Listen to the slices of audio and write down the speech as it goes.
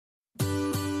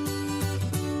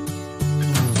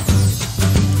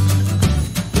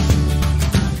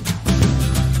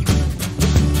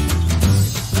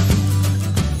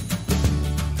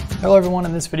Hello everyone,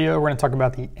 in this video we're going to talk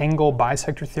about the Angle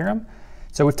Bisector Theorem.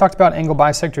 So we've talked about angle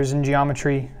bisectors in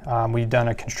geometry. We've done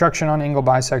a construction on angle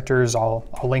bisectors. I'll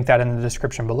link that in the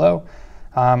description below.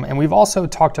 And we've also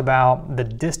talked about the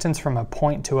distance from a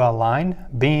point to a line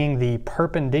being the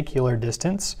perpendicular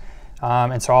distance.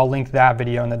 And so I'll link that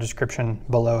video in the description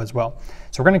below as well.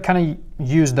 So we're going to kind of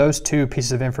use those two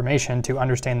pieces of information to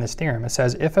understand this theorem. It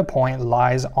says if a point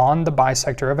lies on the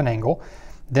bisector of an angle,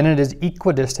 then it is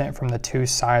equidistant from the two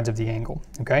sides of the angle,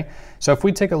 okay? So if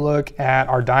we take a look at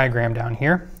our diagram down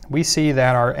here, we see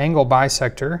that our angle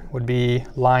bisector would be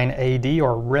line AD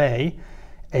or ray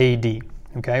AD,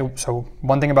 okay? So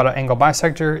one thing about an angle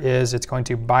bisector is it's going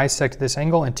to bisect this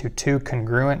angle into two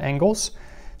congruent angles.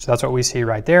 So that's what we see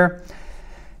right there.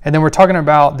 And then we're talking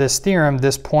about this theorem,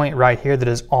 this point right here that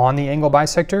is on the angle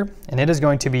bisector, and it is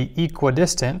going to be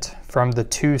equidistant from the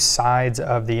two sides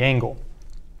of the angle.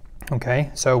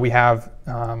 Okay, so we have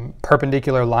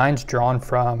perpendicular lines drawn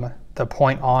from the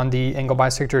point on the angle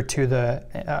bisector to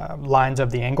the lines of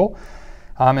the angle.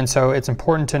 And so it's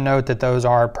important to note that those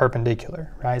are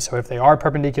perpendicular, right? So if they are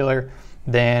perpendicular,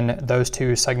 then those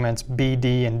two segments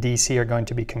BD and DC are going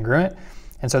to be congruent.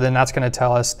 And so then that's going to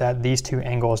tell us that these two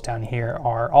angles down here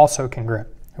are also congruent.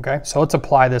 Okay, so let's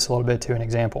apply this a little bit to an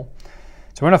example.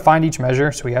 So we're going to find each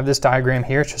measure. So we have this diagram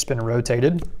here, it's just been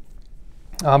rotated.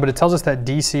 But it tells us that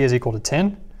DC is equal to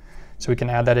 10. So we can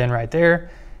add that in right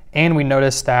there. And we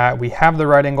notice that we have the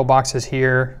right angle boxes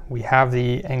here. We have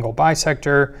the angle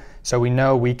bisector. So we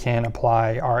know we can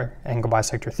apply our angle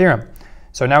bisector theorem.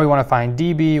 So now we want to find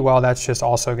DB. Well, that's just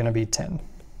also going to be 10.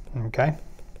 Okay.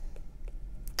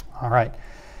 All right.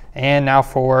 And now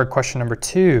for question number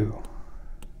 2.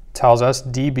 Tells us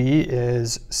DB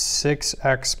is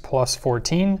 6x plus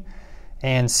 14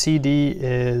 and CD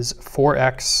is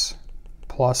 4x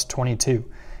plus 22.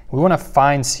 We want to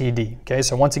find CD, okay?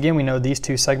 So once again, we know these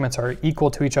two segments are equal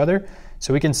to each other,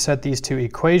 so we can set these two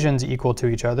equations equal to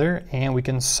each other, and we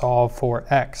can solve for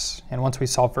x. And once we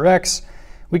solve for x,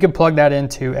 we can plug that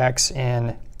into x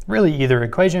in really either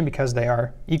equation because they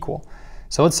are equal.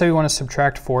 So let's say we want to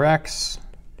subtract 4x,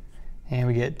 and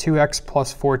we get 2x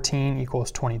plus 14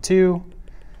 equals 22.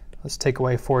 Let's take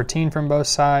away 14 from both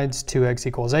sides, 2x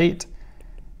equals 8.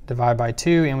 Divide by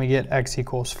 2, and we get x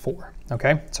equals 4.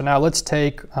 Okay, so now let's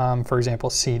take, for example,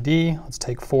 CD. Let's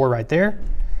take 4 right there.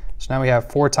 So now we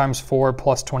have 4 times 4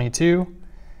 plus 22.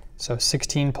 So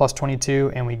 16 plus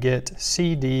 22, and we get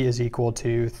CD is equal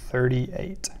to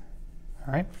 38.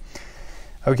 All right.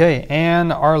 Okay,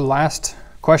 and our last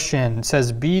question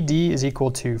says BD is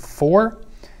equal to 4,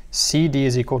 CD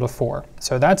is equal to 4.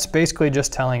 So that's basically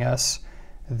just telling us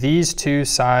these two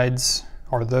sides,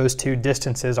 or those two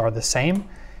distances, are the same,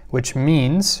 which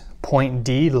means point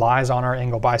D lies on our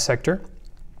angle bisector.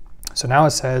 So now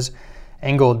it says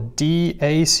angle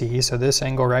DAC, so this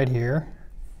angle right here,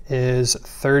 is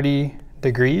 30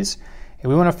 degrees.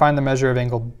 And we want to find the measure of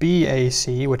angle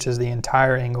BAC, which is the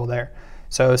entire angle there.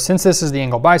 So since this is the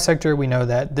angle bisector, we know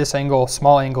that this angle,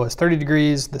 small angle, is 30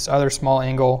 degrees. This other small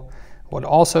angle would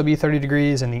also be 30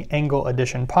 degrees. And the angle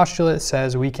addition postulate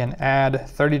says we can add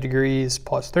 30 degrees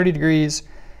plus 30 degrees,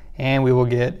 and we will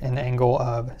get an angle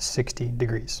of 60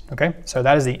 degrees. Okay, so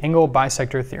that is the angle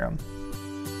bisector theorem.